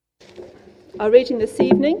Our reading this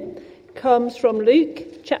evening comes from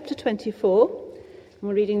Luke chapter 24, and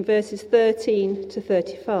we're reading verses 13 to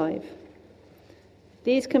 35.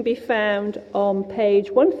 These can be found on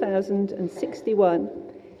page 1061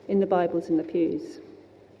 in the Bibles in the pews.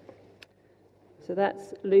 So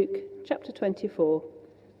that's Luke chapter 24,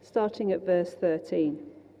 starting at verse 13.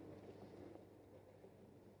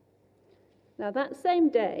 Now that same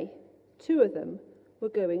day, two of them were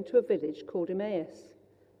going to a village called Emmaus,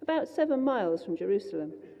 about 7 miles from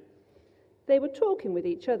Jerusalem. They were talking with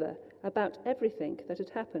each other about everything that had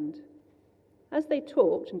happened. As they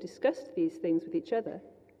talked and discussed these things with each other,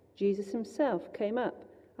 Jesus himself came up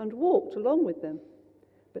and walked along with them,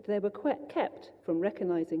 but they were kept from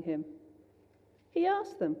recognizing him. He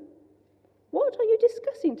asked them, "What are you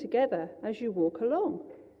discussing together as you walk along?"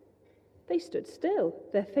 They stood still,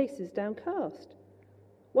 their faces downcast.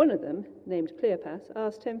 One of them, named Cleopas,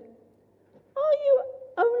 asked him, "Are you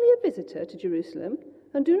only a visitor to Jerusalem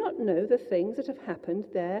and do not know the things that have happened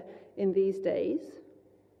there in these days?"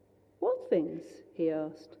 "What things?" he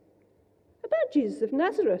asked. "About Jesus of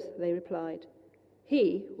Nazareth," they replied.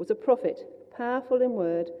 "He was a prophet, powerful in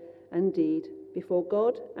word and deed before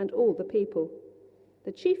God and all the people.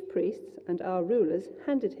 The chief priests and our rulers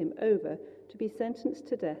handed him over to be sentenced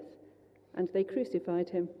to death, and they crucified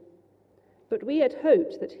him. But we had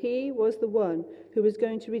hoped that he was the one who was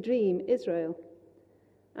going to redeem Israel.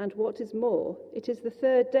 And what is more, it is the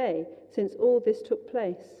third day since all this took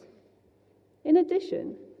place. In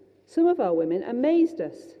addition, some of our women amazed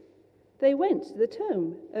us. They went to the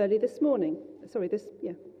tomb early this morning,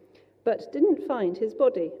 but didn't find his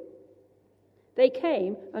body. They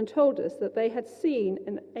came and told us that they had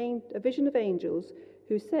seen a vision of angels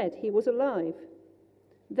who said he was alive.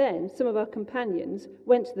 Then some of our companions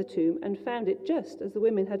went to the tomb and found it just as the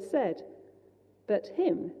women had said, but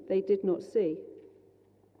him they did not see."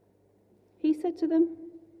 He said to them,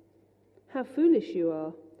 "How foolish you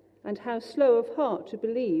are, and how slow of heart to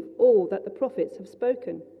believe all that the prophets have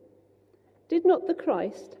spoken. Did not the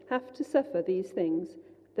Christ have to suffer these things,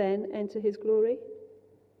 then enter his glory?"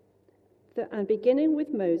 And beginning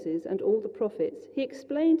with Moses and all the prophets, he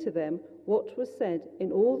explained to them what was said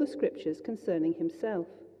in all the scriptures concerning himself.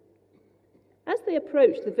 As they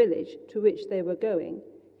approached the village to which they were going,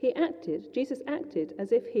 Jesus acted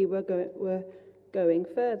as if he were going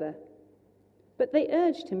further. But they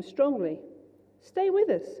urged him strongly, "Stay with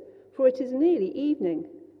us, for it is nearly evening.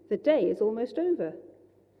 The day is almost over."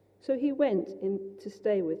 So he went in to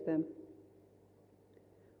stay with them.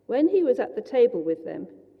 When he was at the table with them,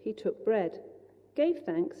 he took bread, gave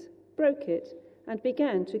thanks, broke it, and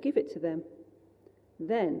began to give it to them.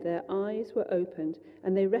 Then their eyes were opened,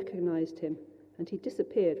 and they recognized him, and he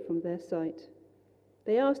disappeared from their sight.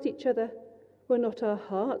 They asked each other, "Were not our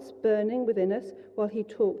hearts burning within us while he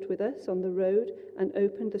talked with us on the road and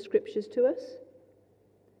opened the scriptures to us?"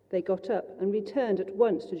 They got up and returned at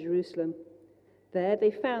once to Jerusalem. There they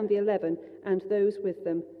found the 11 and those with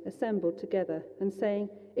them assembled together and saying,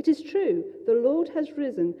 "It is true, the Lord has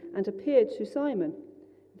risen and appeared to Simon."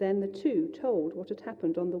 Then the two told what had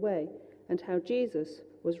happened on the way and how Jesus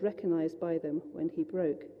was recognized by them when he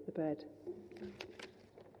broke the bread.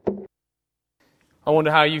 I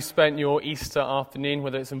wonder how you spent your Easter afternoon,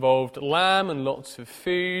 whether it's involved lamb and lots of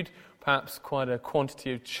food, perhaps quite a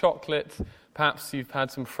quantity of chocolate, perhaps you've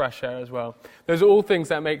had some fresh air as well. Those are all things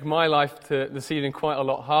that make my life this evening quite a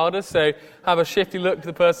lot harder, so have a shifty look to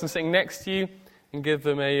the person sitting next to you and give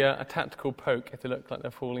them a tactical poke if they look like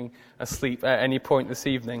they're falling asleep at any point this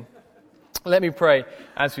evening. Let me pray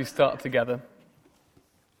as we start together.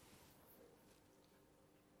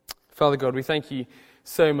 Father God, we thank you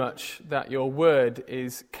so much that your word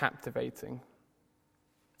is captivating,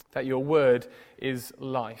 that your word is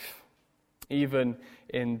life, even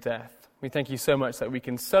in death. We thank you so much that we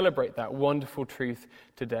can celebrate that wonderful truth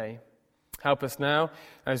today. Help us now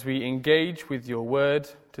as we engage with your word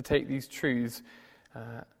to take these truths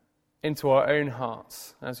into our own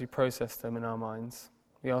hearts as we process them in our minds.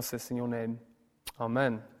 We ask this in your name.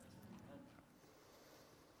 Amen.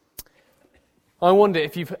 I wonder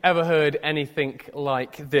if you've ever heard anything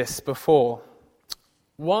like this before.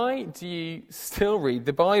 Why do you still read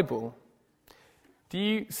the Bible? Do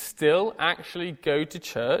you still actually go to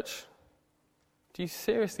church? Do you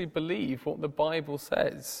seriously believe what the Bible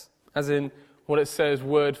says? As in, what it says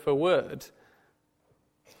word for word?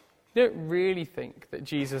 You don't really think that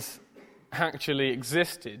Jesus actually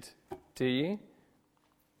existed, do you?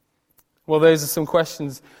 Well, those are some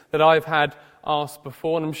questions that I've had asked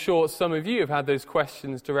before, and I'm sure some of you have had those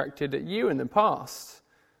questions directed at you in the past.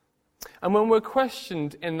 And when we're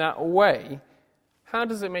questioned in that way, how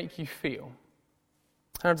does it make you feel?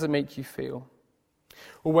 How does it make you feel?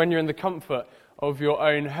 Or when you're in the comfort of your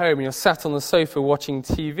own home and you're sat on the sofa watching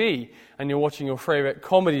TV and you're watching your favourite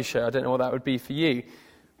comedy show. I don't know what that would be for you.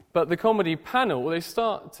 But the comedy panel, they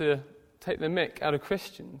start to take the mick out of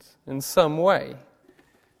Christians in some way.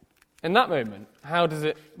 In that moment, how does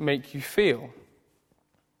it make you feel?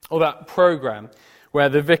 Or that programme where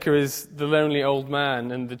the vicar is the lonely old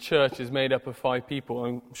man and the church is made up of 5 people.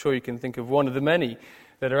 I'm sure you can think of one of the many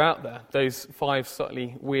that are out there, those 5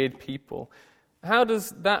 slightly weird people. How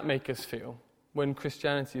does that make us feel when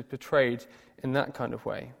Christianity is portrayed in that kind of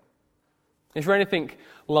way? If you're anything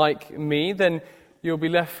like me, then you'll be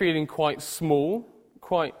left feeling quite small,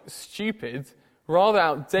 quite stupid, rather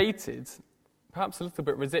outdated, perhaps a little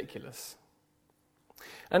bit ridiculous.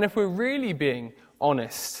 And if we're really being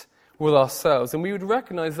honest with ourselves, then we would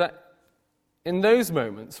recognize that in those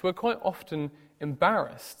moments we're quite often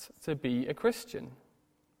embarrassed to be a Christian.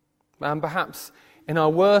 And perhaps in our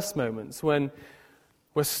worst moments, when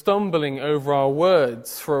we're stumbling over our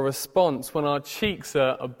words for a response, when our cheeks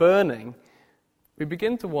are burning, we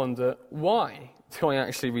begin to wonder, why do I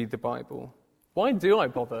actually read the Bible? Why do I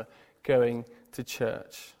bother going to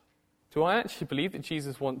church? Do I actually believe that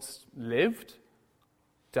Jesus once lived,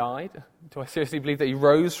 died? Do I seriously believe that he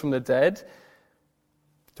rose from the dead?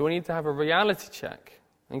 Do I need to have a reality check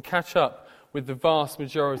and catch up with the vast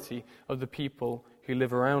majority of the people who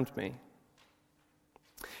live around me?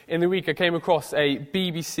 In the week, I came across a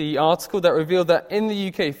BBC article that revealed that in the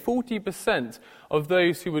UK, 40% of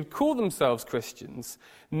those who would call themselves Christians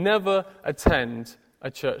never attend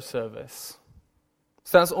a church service.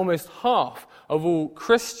 So that's almost half of all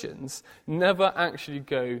Christians never actually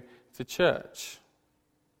go to church.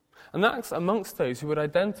 And that's amongst those who would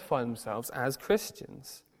identify themselves as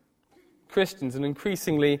Christians. Christians, an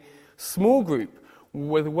increasingly small group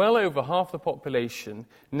with well over half the population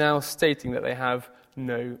now stating that they have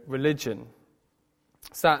no religion.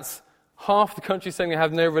 So that's half the country saying they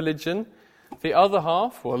have no religion. The other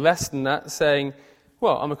half, or less than that, saying,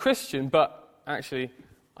 well, I'm a Christian, but actually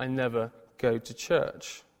I never go to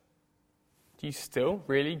church. Do you still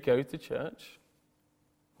really go to church?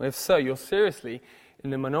 Well, if so, you're seriously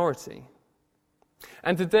in the minority.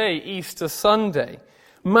 And today, Easter Sunday,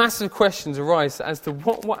 massive questions arise as to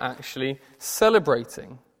what we're actually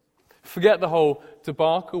celebrating. Forget the whole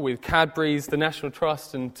debacle with Cadbury's, the National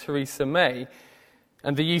Trust and Theresa May,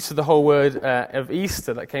 and the use of the whole word of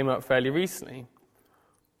Easter that came up fairly recently.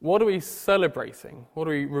 What are we celebrating? What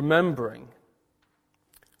are we remembering?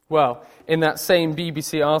 Well, in that same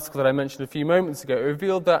BBC article that I mentioned a few moments ago, it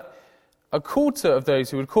revealed that a quarter of those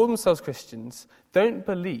who would call themselves Christians don't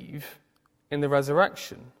believe in the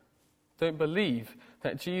resurrection, don't believe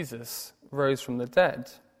that Jesus rose from the dead.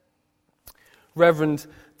 Reverend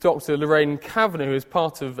Dr. Lorraine Kavanagh, who is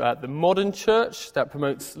part of the modern church that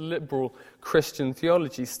promotes liberal Christian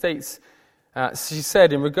theology, states, she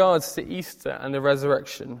said, in regards to Easter and the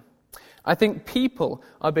resurrection, I think people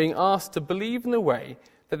are being asked to believe in the way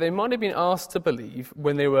that they might have been asked to believe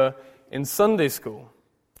when they were in Sunday school.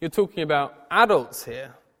 You're talking about adults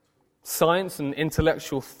here. Science and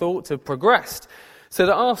intellectual thought have progressed. So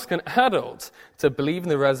to ask an adult to believe in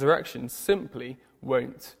the resurrection simply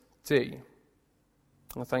won't do.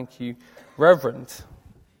 Well, thank you, Reverend.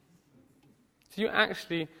 Do you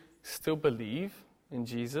actually still believe in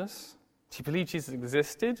Jesus? Do you believe Jesus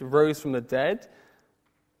existed, rose from the dead?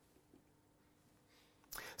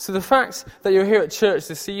 So the fact that you're here at church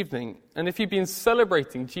this evening, and if you've been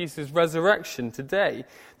celebrating Jesus' resurrection today,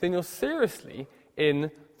 then you're seriously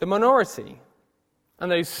in the minority.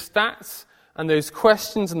 And those stats and those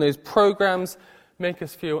questions and those programs make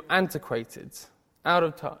us feel antiquated, out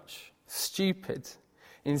of touch, stupid,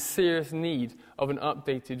 in serious need of an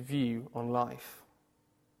updated view on life.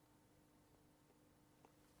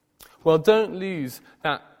 Well, don't lose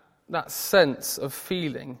that sense of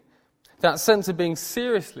feeling, that sense of being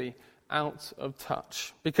seriously out of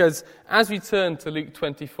touch. Because as we turn to Luke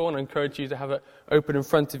 24, and I encourage you to have it open in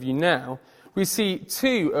front of you now, we see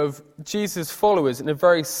 2 of Jesus' followers in a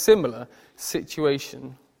very similar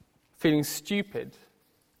situation, feeling stupid,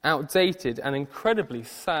 outdated, and incredibly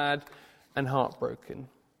sad and heartbroken.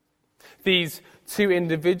 These 2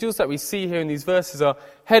 individuals that we see here in these verses are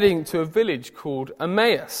heading to a village called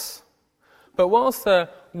Emmaus. But whilst they're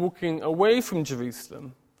walking away from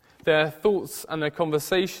Jerusalem, their thoughts and their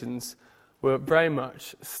conversations were very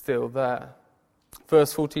much still there.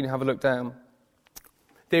 Verse 14, have a look down.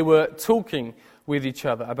 They were talking with each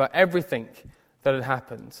other about everything that had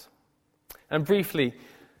happened. And briefly,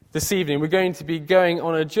 this evening, we're going to be going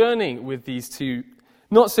on a journey with these 2,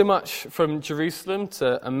 not so much from Jerusalem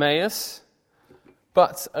to Emmaus,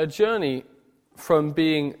 but a journey from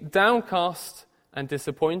being downcast and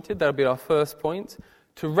disappointed, that'll be our first point,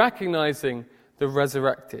 to recognizing the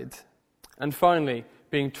resurrected, and finally,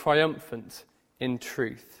 being triumphant in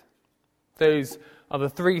truth. Those are the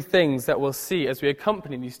three things that we'll see as we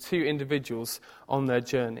accompany these two individuals on their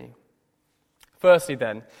journey. Firstly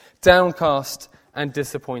then, downcast and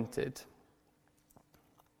disappointed.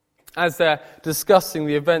 As they're discussing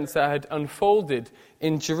the events that had unfolded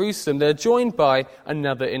in Jerusalem, they're joined by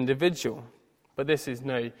another individual. But this is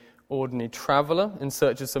no ordinary traveller in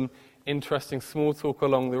search of some interesting small talk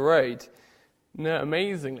along the road. No,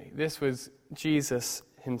 amazingly, this was Jesus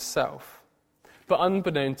himself. But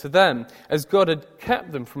unbeknown to them, as God had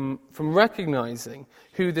kept them from recognizing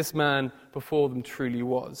who this man before them truly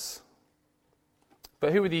was.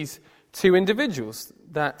 But who were these two individuals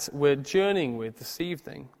that we're journeying with this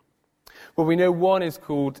evening? Well, we know one is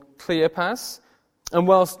called Cleopas, and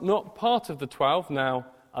whilst not part of the 12, now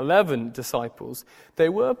 11 disciples, they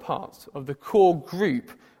were part of the core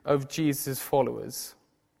group of Jesus' followers.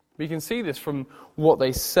 We can see this from what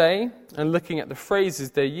they say and looking at the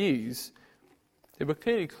phrases they use. They were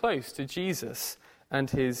clearly close to Jesus and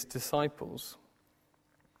his disciples.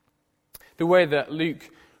 The way that Luke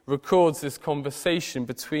records this conversation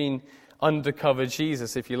between undercover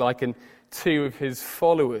Jesus, if you like, and two of his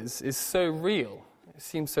followers is so real. It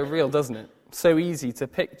seems so real, doesn't it? So easy to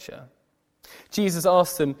picture. Jesus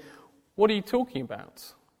asked them, "What are you talking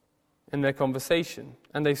about?" in their conversation,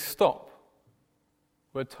 and they stop.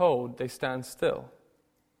 We're told they stand still.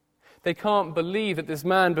 They can't believe that this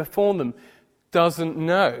man before them doesn't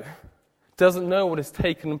know what has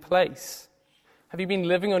taken place. Have you been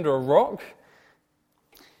living under a rock?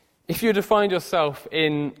 If you were to find yourself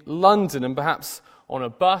in London and perhaps on a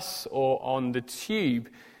bus or on the tube,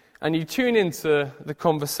 and you tune into the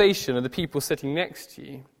conversation of the people sitting next to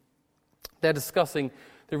you, they're discussing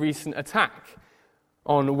the recent attack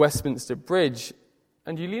on Westminster Bridge,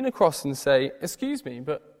 and you lean across and say, "Excuse me,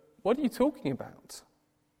 but what are you talking about?"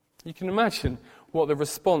 You can imagine what the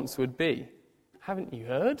response would be. "Haven't you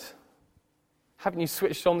heard? Haven't you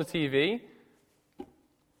switched on the TV?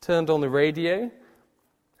 Turned on the radio?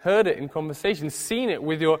 Heard it in conversation? Seen it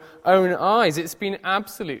with your own eyes? It's been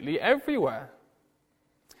absolutely everywhere."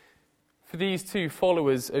 For these two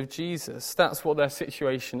followers of Jesus, that's what their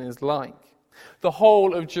situation is like. The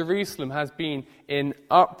whole of Jerusalem has been in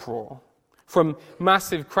uproar. From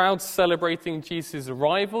massive crowds celebrating Jesus'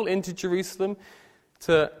 arrival into Jerusalem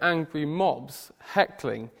to angry mobs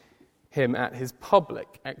heckling him at his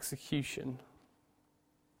public execution.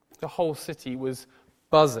 The whole city was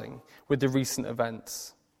buzzing with the recent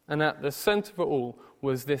events. And at the center of it all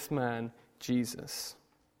was this man, Jesus.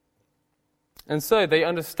 And so they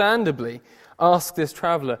understandably ask this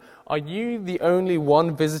traveller, "Are you the only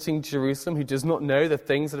one visiting Jerusalem who does not know the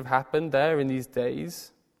things that have happened there in these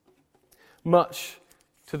days?" Much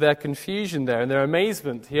to their confusion there and their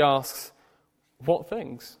amazement, he asks, "What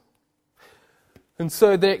things?" And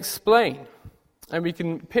so they explain, and we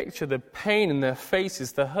can picture the pain in their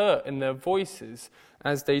faces, the hurt in their voices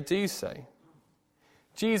as they do so.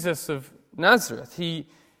 Jesus of Nazareth, he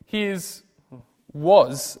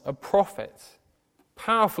was a prophet,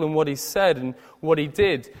 powerful in what he said and what he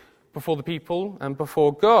did before the people and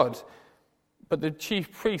before God. But the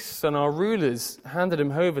chief priests and our rulers handed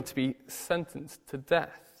him over to be sentenced to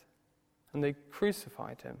death, and they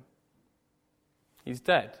crucified him. He's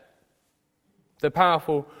dead. The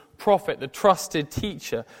powerful prophet, the trusted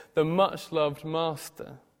teacher, the much-loved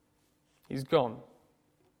master, he's gone.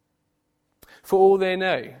 For all they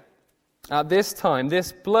know, at this time,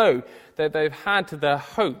 this blow that they've had to their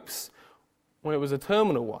hopes, when it was a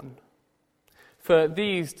terminal one, for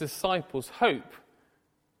these disciples' hope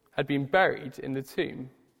had been buried in the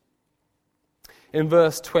tomb. In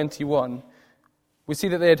verse 21, we see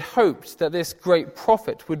that they had hoped that this great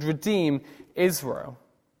prophet would redeem Israel.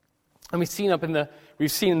 And we've seen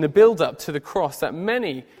in the build-up to the cross that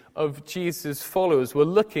many of Jesus' followers were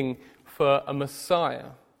looking for a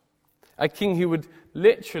Messiah, a king who would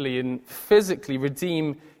literally and physically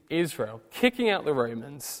redeem Israel, kicking out the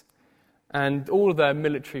Romans and all of their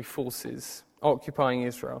military forces occupying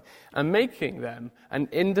Israel, and making them an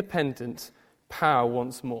independent power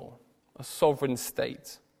once more, a sovereign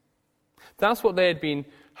state. That's what they had been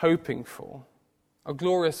hoping for, a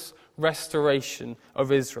glorious restoration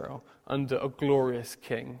of Israel under a glorious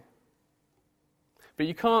king. But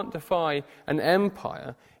you can't defy an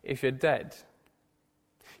empire if you're dead.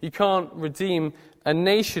 You can't redeem a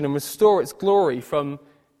nation and restore its glory from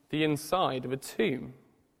the inside of a tomb.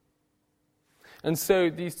 And so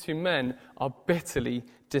these two men are bitterly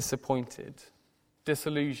disappointed,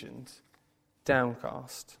 disillusioned,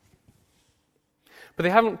 downcast. But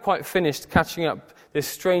they haven't quite finished catching up this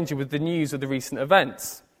stranger with the news of the recent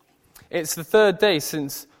events. It's the third day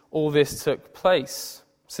since all this took place,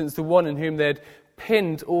 since the one in whom they had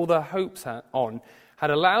pinned all their hopes on had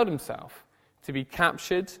allowed himself to be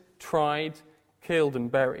captured, tried, killed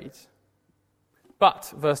and buried.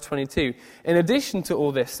 But, verse 22, in addition to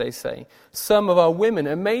all this, they say, some of our women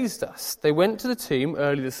amazed us. They went to the tomb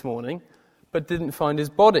early this morning, but didn't find his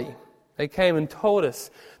body. They came and told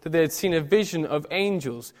us that they had seen a vision of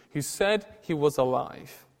angels who said he was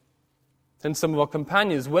alive. Then some of our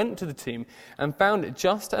companions went to the tomb and found it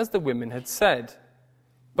just as the women had said,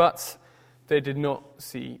 but they did not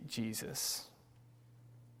see Jesus.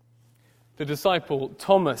 The disciple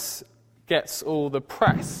Thomas gets all the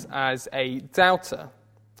press as a doubter.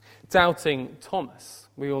 Doubting Thomas.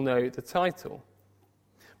 We all know the title.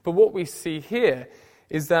 But what we see here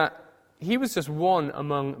is that he was just one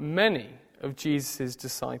among many of Jesus'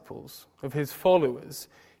 disciples, of his followers,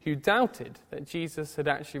 who doubted that Jesus had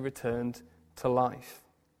actually returned to life.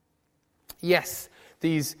 Yes,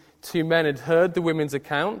 these two men had heard the women's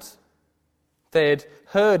account. They had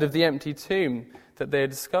heard of the empty tomb that they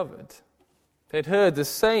had discovered. They had heard the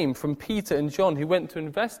same from Peter and John, who went to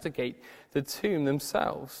investigate the tomb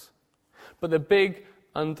themselves. But the big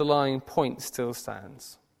underlying point still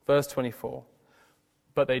stands. Verse 24.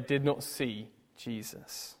 But they did not see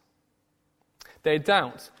Jesus. They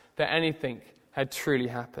doubt that anything had truly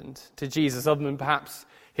happened to Jesus, other than perhaps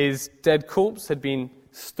his dead corpse had been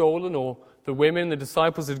stolen, or the women, the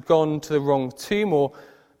disciples, had gone to the wrong tomb, or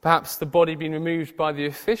perhaps the body been removed by the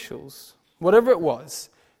officials. Whatever it was,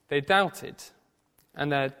 they doubted.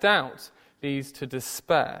 And their doubt leads to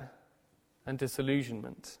despair and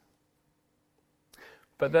disillusionment.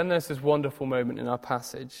 But then there's this wonderful moment in our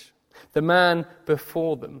passage. The man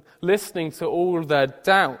before them, listening to all of their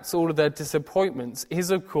doubts, all of their disappointments,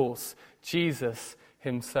 is, of course, Jesus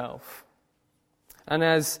himself. And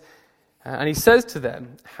he says to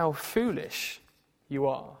them, how foolish you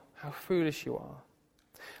are. How foolish you are.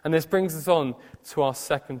 And this brings us on to our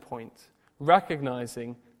second point,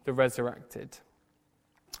 recognizing the resurrected.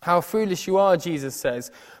 How foolish you are, Jesus says,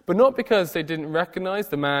 but not because they didn't recognize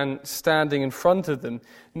the man standing in front of them.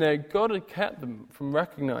 No, God had kept them from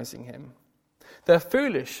recognizing him. They're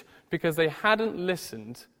foolish because they hadn't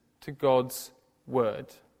listened to God's word.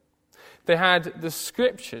 They had the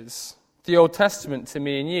scriptures, the Old Testament to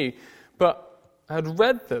me and you, but had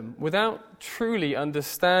read them without truly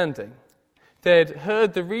understanding. They had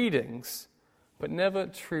heard the readings, but never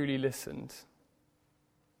truly listened.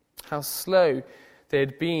 How slow they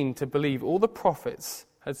had been to believe all the prophets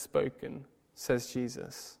had spoken, says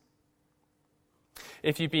Jesus.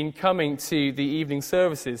 If you've been coming to the evening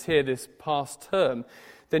services here this past term,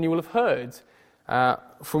 then you will have heard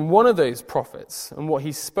from one of those prophets and what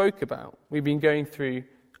he spoke about. We've been going through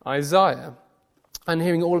Isaiah and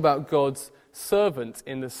hearing all about God's servant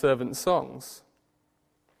in the servant songs.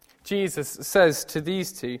 Jesus says to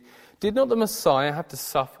these two, did not the Messiah have to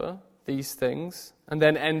suffer these things and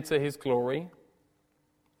then enter his glory?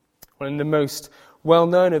 Well, in the most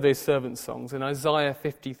well-known of those servant songs, in Isaiah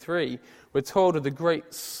 53, we're told of the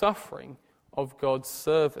great suffering of God's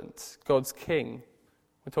servant, God's king.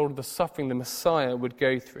 We're told of the suffering the Messiah would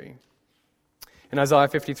go through. In Isaiah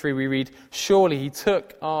 53 we read, surely he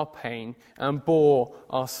took our pain and bore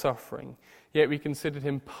our suffering, yet we considered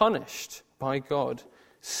him punished by God,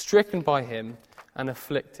 stricken by him and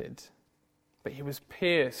afflicted. But he was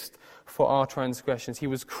pierced for our transgressions, he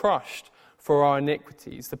was crushed for our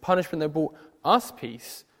iniquities. The punishment that brought us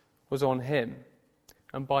peace was on him,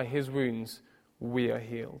 and by his wounds we are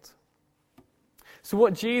healed. So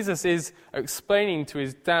what Jesus is explaining to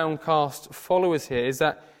his downcast followers here is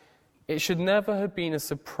that it should never have been a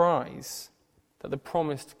surprise that the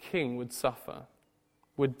promised king would suffer,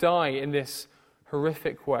 would die in this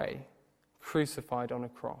horrific way, crucified on a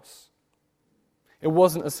cross. It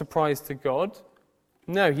wasn't a surprise to God.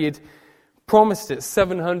 No, he had promised it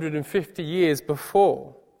 750 years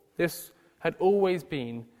before. This had always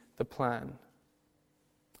been the plan.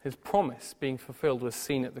 His promise being fulfilled was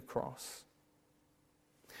seen at the cross.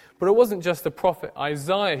 But it wasn't just the prophet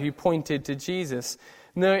Isaiah who pointed to Jesus.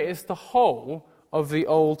 No, it's the whole of the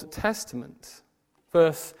Old Testament.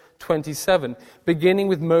 Verse 27, beginning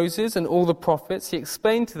with Moses and all the prophets, he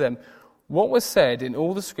explained to them what was said in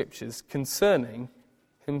all the scriptures concerning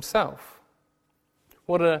himself.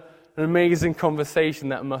 What an amazing conversation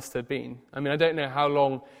that must have been. I mean, I don't know how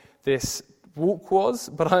long this walk was,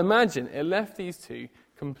 but I imagine it left these two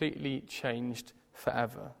completely changed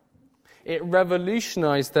forever. It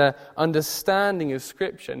revolutionized their understanding of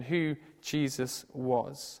Scripture and who Jesus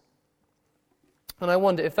was. And I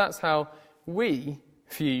wonder if that's how we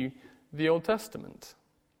view the Old Testament?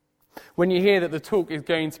 When you hear that the talk is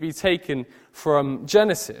going to be taken from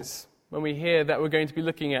Genesis, when we hear that we're going to be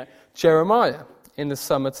looking at Jeremiah in the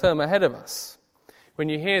summer term ahead of us, when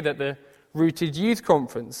you hear that the Rooted Youth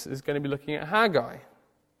Conference is going to be looking at Haggai,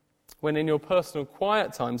 when in your personal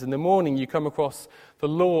quiet times in the morning you come across the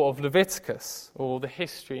law of Leviticus or the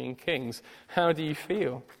history in Kings, how do you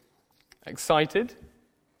feel? Excited?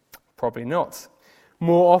 Probably not.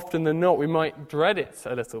 More often than not, we might dread it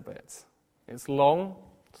a little bit. It's long,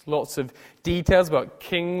 there's lots of details about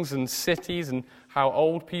kings and cities and how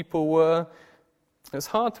old people were. It's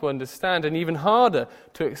hard to understand and even harder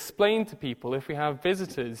to explain to people if we have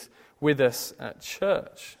visitors with us at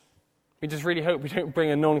church. We just really hope we don't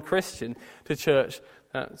bring a non-Christian to church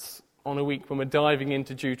that's on a week when we're diving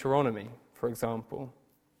into Deuteronomy, for example.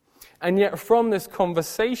 And yet from this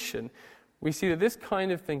conversation, we see that this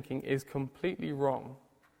kind of thinking is completely wrong.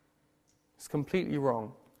 It's completely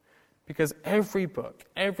wrong. Because every book,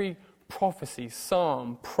 every prophecy,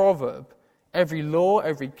 psalm, proverb, every law,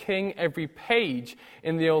 every king, every page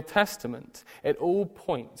in the Old Testament, it all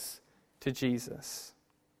points to Jesus.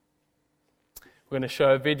 We're going to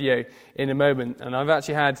show a video in a moment, and I've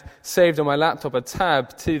actually had saved on my laptop a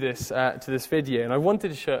tab to this video, and I wanted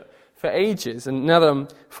to show it for ages, and now that I'm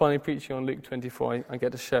finally preaching on Luke 24, I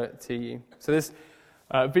get to show it to you. So this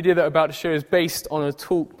video that I'm about to show is based on a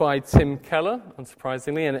talk by Tim Keller,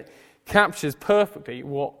 unsurprisingly, and it captures perfectly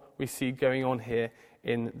what we see going on here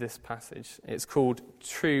in this passage. It's called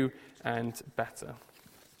True and Better.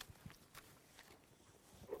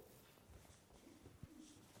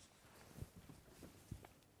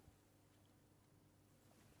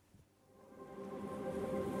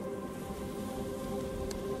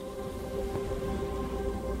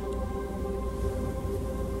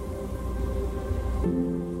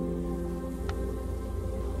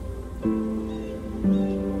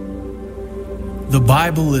 The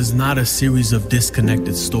Bible is not a series of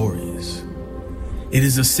disconnected stories. It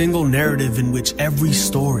is a single narrative in which every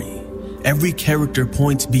story, every character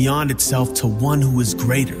points beyond itself to one who is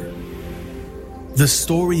greater. The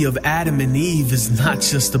story of Adam and Eve is not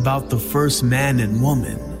just about the first man and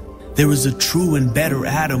woman. There is a true and better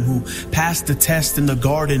Adam who passed the test in the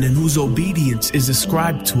garden and whose obedience is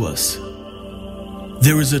ascribed to us.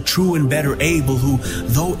 There is a true and better Abel who,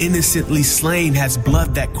 though innocently slain, has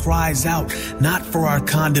blood that cries out not for our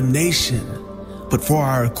condemnation, but for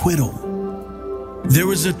our acquittal.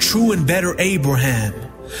 There is a true and better Abraham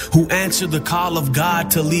who answered the call of God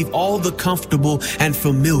to leave all the comfortable and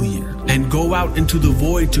familiar and go out into the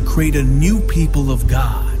void to create a new people of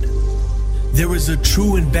God. There is a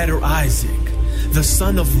true and better Isaac, the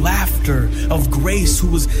son of laughter, of grace, who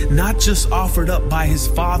was not just offered up by his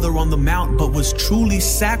father on the mount, but was truly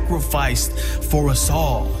sacrificed for us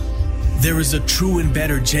all. There is a true and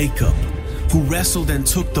better Jacob, who wrestled and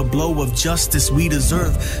took the blow of justice we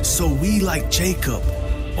deserve, so we, like Jacob,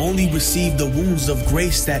 only receive the wounds of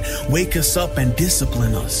grace that wake us up and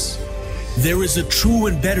discipline us. There is a true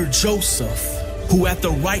and better Joseph, who at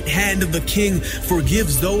the right hand of the king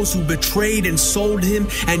forgives those who betrayed and sold him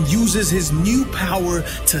and uses his new power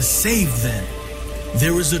to save them.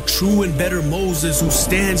 There is a true and better Moses who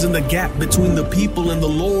stands in the gap between the people and the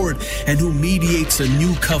Lord and who mediates a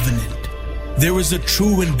new covenant. There is a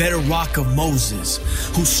true and better rock of Moses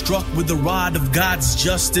who, struck with the rod of God's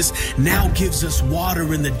justice, now gives us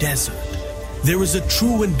water in the desert. There is a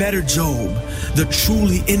true and better Job, the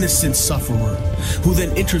truly innocent sufferer, who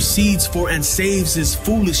then intercedes for and saves his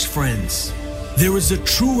foolish friends. There is a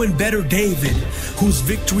true and better David, whose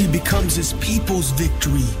victory becomes his people's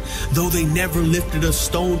victory, though they never lifted a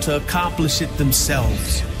stone to accomplish it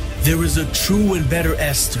themselves. There is a true and better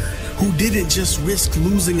Esther, who didn't just risk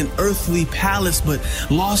losing an earthly palace, but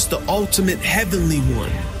lost the ultimate heavenly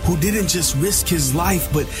one, who didn't just risk his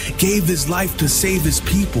life, but gave his life to save his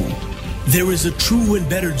people. There is a true and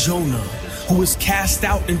better Jonah, who was cast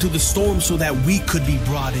out into the storm so that we could be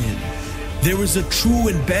brought in. There is a true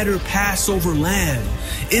and better Passover lamb,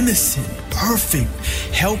 innocent, perfect,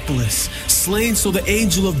 helpless, slain so the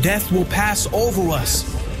angel of death will pass over us.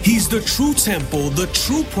 He's the true temple, the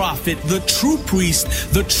true prophet, the true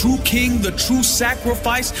priest, the true king, the true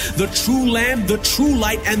sacrifice, the true lamb, the true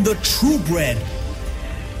light, and the true bread.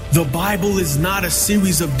 The Bible is not a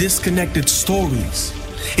series of disconnected stories.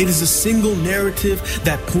 It is a single narrative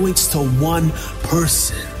that points to one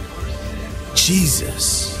person,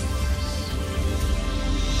 Jesus.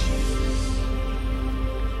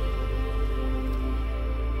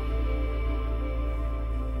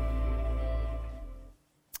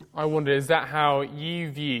 I wonder, is that how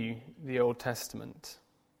you view the Old Testament?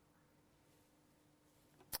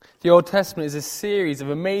 The Old Testament is a series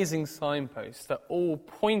of amazing signposts that all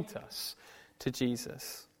point us to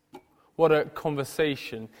Jesus. What a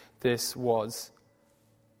conversation this was.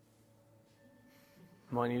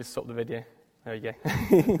 Might need to stop the video. There you go.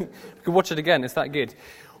 You can watch it again, it's that good.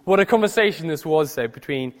 What a conversation this was, though,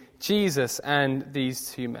 between Jesus and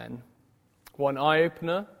these two men. What an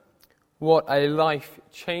eye-opener, what a life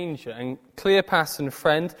changer. And Cleopas and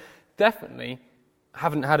friend definitely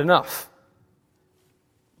haven't had enough.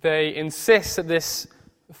 They insist that this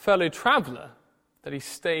fellow traveller, that he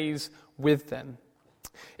stays with them.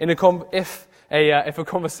 If a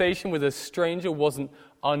conversation with a stranger wasn't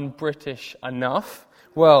un-British enough,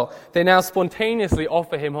 well, they now spontaneously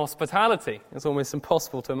offer him hospitality. It's almost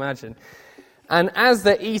impossible to imagine. And as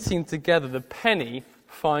they're eating together, the penny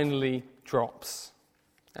finally drops.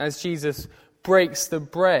 As Jesus breaks the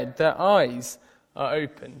bread, their eyes are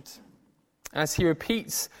opened. As he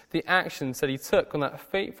repeats the actions that he took on that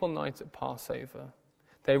fateful night at Passover,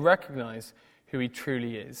 they recognize who he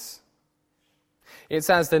truly is. It's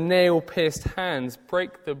as the nail-pierced hands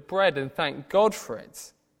break the bread and thank God for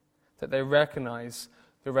it that they recognize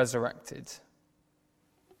the resurrected.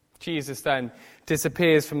 Jesus then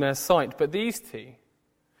disappears from their sight, but these two,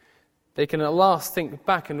 they can at last think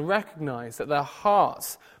back and recognize that their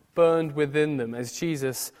hearts burned within them as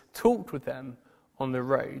Jesus talked with them on the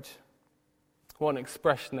road. What an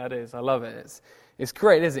expression that is. I love it. It's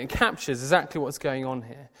great, isn't it? It captures exactly what's going on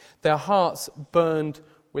here. Their hearts burned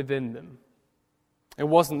within them. It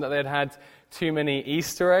wasn't that they'd had too many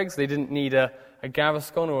Easter eggs. They didn't need a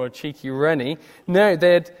Gaviscon or a cheeky Rennie. No,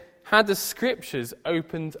 they had the scriptures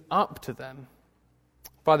opened up to them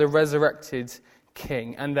by the resurrected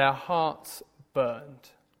King, and their hearts burned.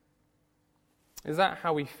 Is that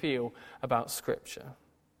how we feel about Scripture?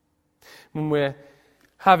 When we're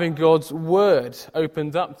having God's word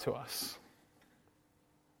opened up to us,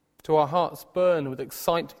 do our hearts burn with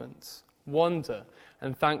excitement, wonder,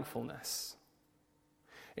 and thankfulness?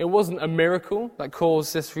 It wasn't a miracle that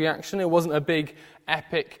caused this reaction. It wasn't a big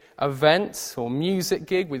epic event or music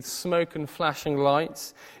gig with smoke and flashing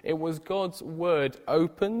lights. It was God's word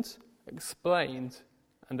opened, explained,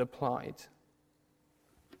 and applied.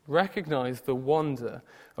 Recognize the wonder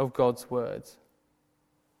of God's word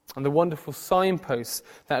and the wonderful signposts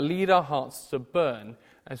that lead our hearts to burn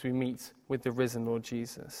as we meet with the risen Lord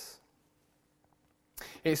Jesus.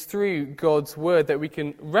 It's through God's word that we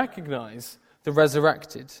can recognize the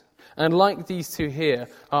resurrected. And like these two here,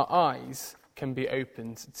 our eyes can be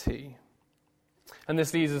opened too. And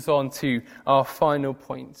this leads us on to our final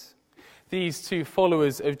point. These two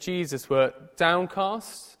followers of Jesus were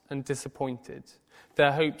downcast and disappointed,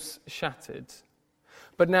 their hopes shattered.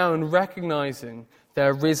 But now in recognizing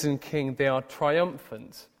their risen King, they are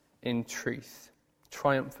triumphant in truth.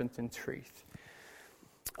 Triumphant in truth.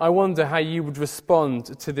 I wonder how you would respond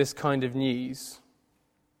to this kind of news.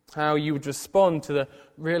 How you would respond to the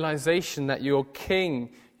realization that your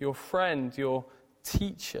King, your friend, your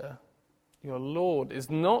teacher, your Lord is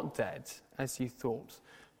not dead as you thought,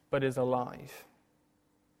 but is alive.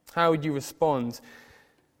 How would you respond?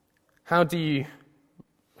 How do you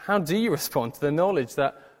respond to the knowledge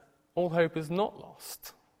that all hope is not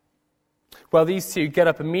lost? Well, these two get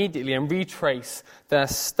up immediately and retrace their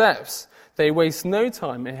steps. They waste no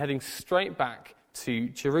time in heading straight back to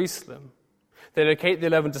Jerusalem. They locate the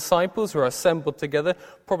 11 disciples who are assembled together,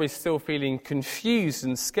 probably still feeling confused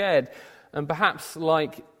and scared. And perhaps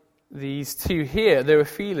like these two here, they were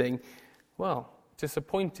feeling,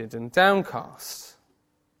 disappointed and downcast.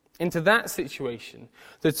 Into that situation,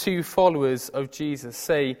 the two followers of Jesus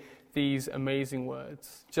say these amazing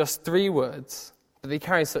words. Just 3 words, but they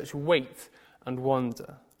carry such weight and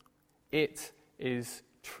wonder. It is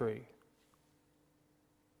true.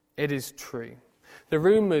 It is true. The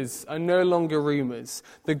rumors are no longer rumors.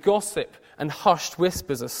 The gossip and hushed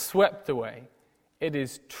whispers are swept away. It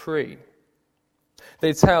is true.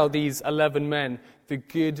 They tell these 11 men the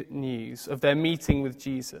good news of their meeting with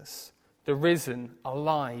Jesus, the risen,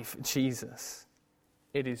 alive Jesus.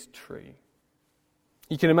 It is true.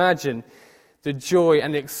 You can imagine the joy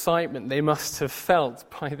and the excitement they must have felt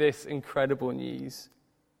by this incredible news.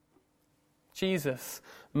 Jesus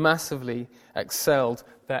massively excelled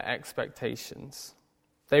their expectations.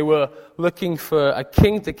 They were looking for a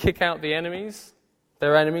king to kick out their enemies,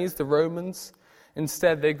 the Romans.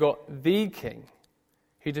 Instead, they got the king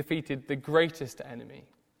who defeated the greatest enemy,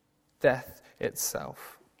 death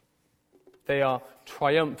itself. They are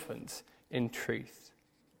triumphant in truth.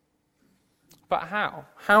 But how?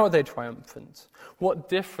 How are they triumphant? What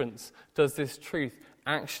difference does this truth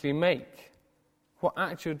actually make? What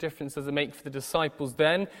actual difference does it make for the disciples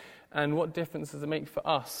then And what difference does it make for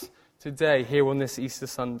us today here on this Easter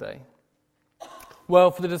Sunday?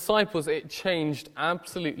 Well, for the disciples, it changed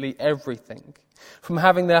absolutely everything. From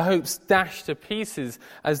having their hopes dashed to pieces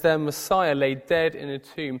as their Messiah lay dead in a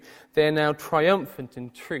tomb, they are now triumphant in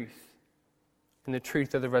truth, in the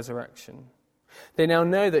truth of the resurrection. They now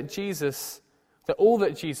know that all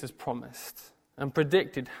that Jesus promised and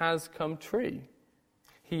predicted has come true.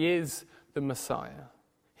 He is the Messiah.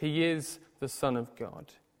 He is the Son of God.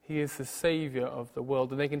 He is the Saviour of the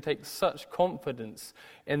world. And they can take such confidence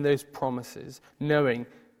in those promises, knowing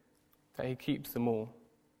that he keeps them all.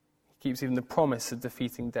 He keeps even the promise of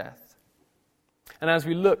defeating death. And as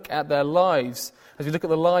we look at their lives, as we look at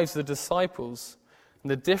the lives of the disciples,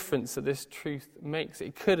 and the difference that this truth makes,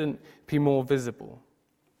 it couldn't be more visible.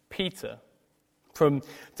 Peter, from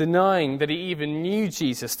denying that he even knew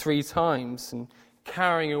Jesus 3 times and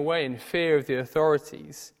carrying away in fear of the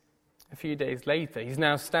authorities, a few days later, he's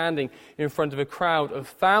now standing in front of a crowd of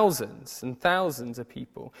thousands and thousands of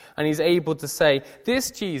people, and he's able to say,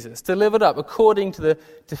 this Jesus, delivered up according to the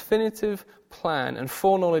definitive plan and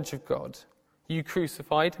foreknowledge of God, you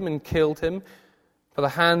crucified him and killed him by the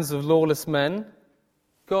hands of lawless men.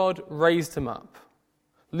 God raised him up,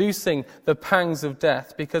 loosing the pangs of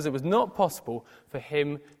death, because it was not possible for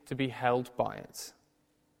him to be held by it.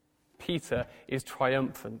 Peter is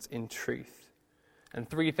triumphant in truth. And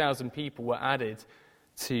 3,000 people were added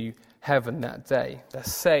to heaven that day. They're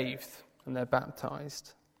saved and they're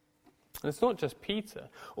baptized. And it's not just Peter.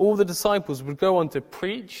 All the disciples would go on to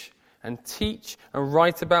preach and teach and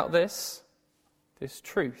write about this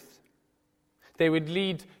truth. They would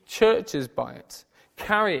lead churches by it,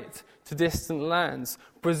 carry it to distant lands,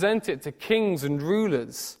 present it to kings and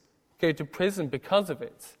rulers, go to prison because of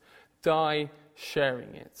it, die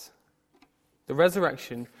sharing it. The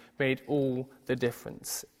resurrection made all the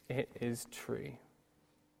difference. It is true.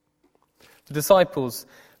 The disciples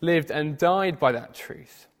lived and died by that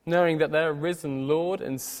truth, knowing that their risen Lord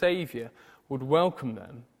and Saviour would welcome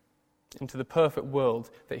them into the perfect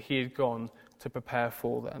world that he had gone to prepare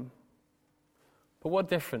for them. But what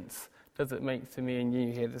difference does it make to me and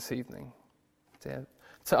you here this evening?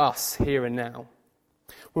 To us here and now?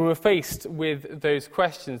 When we're faced with those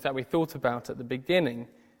questions that we thought about at the beginning,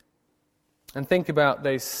 and think about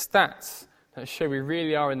those stats that show we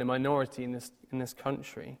really are in the minority in this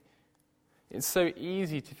country. It's so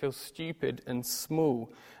easy to feel stupid and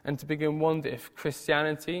small and to begin to wonder if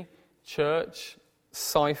Christianity, church,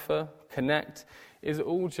 Cypher, Connect is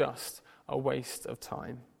all just a waste of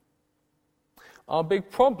time. Our big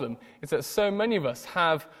problem is that so many of us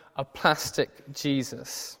have a plastic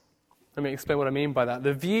Jesus. Let me explain what I mean by that.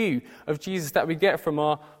 The view of Jesus that we get from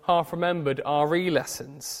our half-remembered RE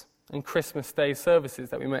lessons and Christmas Day services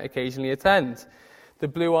that we might occasionally attend. The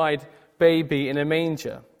blue-eyed baby in a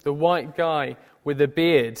manger, the white guy with a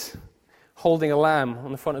beard holding a lamb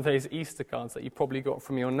on the front of those Easter cards that you probably got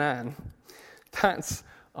from your nan. That's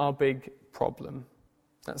our big problem,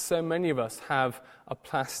 that so many of us have a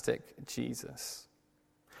plastic Jesus.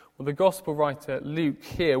 Well, the gospel writer Luke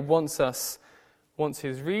here wants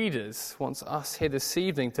his readers, wants us here this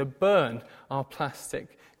evening to burn our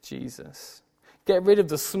plastic Jesus. Get rid of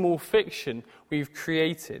the small fiction we've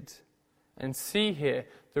created and see here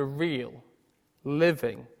the real,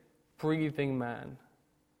 living, breathing man.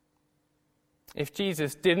 If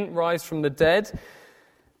Jesus didn't rise from the dead,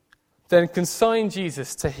 then consign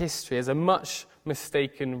Jesus to history as a much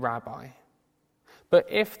mistaken rabbi. But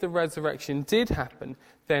if the resurrection did happen,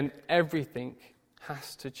 then everything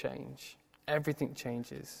has to change. Everything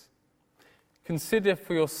changes. Consider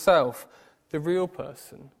for yourself the real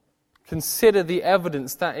person. Consider the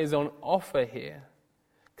evidence that is on offer here.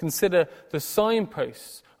 Consider the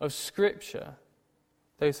signposts of Scripture,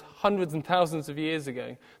 those hundreds and thousands of years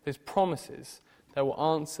ago, those promises that were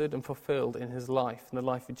answered and fulfilled in his life, in the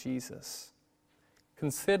life of Jesus.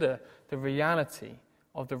 Consider the reality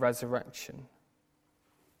of the resurrection.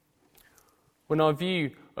 When our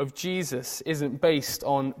view of Jesus isn't based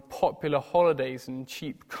on popular holidays and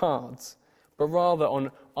cheap cards, but rather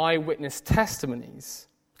on eyewitness testimonies,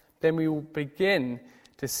 then we will begin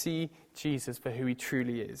to see Jesus for who he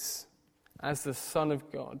truly is, as the Son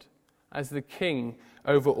of God, as the King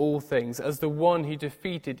over all things, as the one who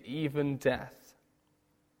defeated even death.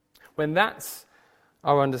 When that's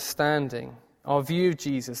our understanding, our view of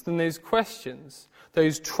Jesus, then those questions,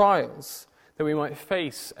 those trials that we might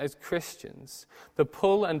face as Christians, the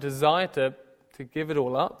pull and desire to give it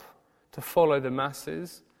all up, to follow the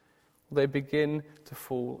masses, they begin to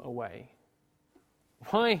fall away.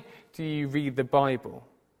 Why do you read the Bible?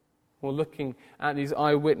 Well, looking at these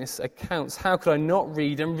eyewitness accounts, how could I not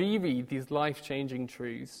read and reread these life-changing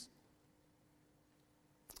truths?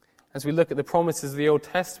 As we look at the promises of the Old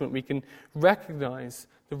Testament, we can recognize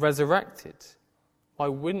the resurrected. Why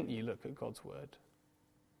wouldn't you look at God's word?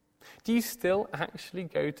 Do you still actually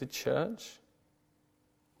go to church?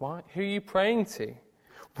 Why? Who are you praying to?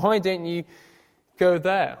 Why don't you go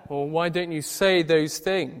there? Or why don't you say those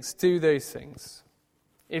things, do those things?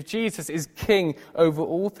 If Jesus is king over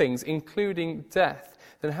all things, including death,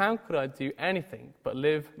 then how could I do anything but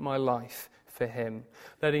live my life for him,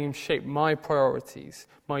 letting him shape my priorities,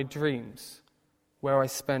 my dreams, where I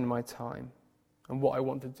spend my time, and what I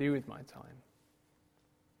want to do with my time?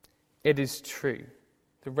 It is true.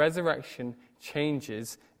 The resurrection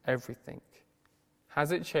changes everything.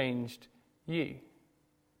 Has it changed you?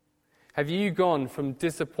 Have you gone from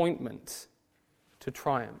disappointment to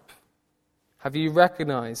triumph? Have you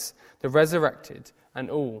recognized the resurrected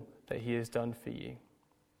and all that he has done for you?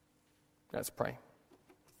 Let's pray.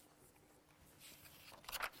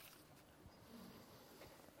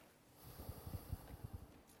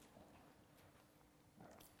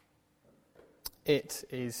 It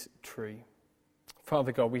is true.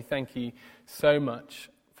 Father God, we thank you so much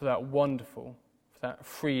for that wonderful, for that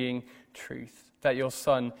freeing truth, that your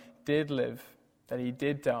Son did live, that he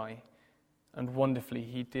did die, and wonderfully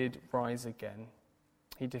he did rise again.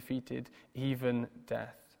 He defeated even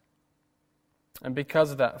death. And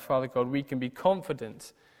because of that, Father God, we can be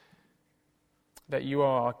confident that you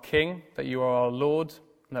are our King, that you are our Lord,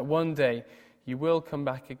 and that one day you will come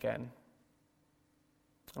back again.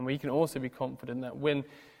 And we can also be confident that when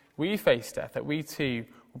we face death, that we too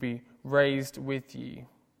will be raised with you.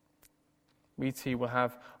 We too will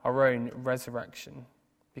have our own resurrection,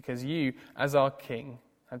 because you, as our King,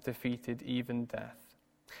 have defeated even death.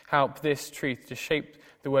 Help this truth to shape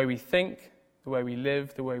the way we think, the way we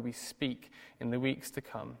live, the way we speak in the weeks to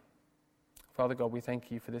come. Father God, we thank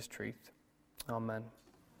you for this truth. Amen.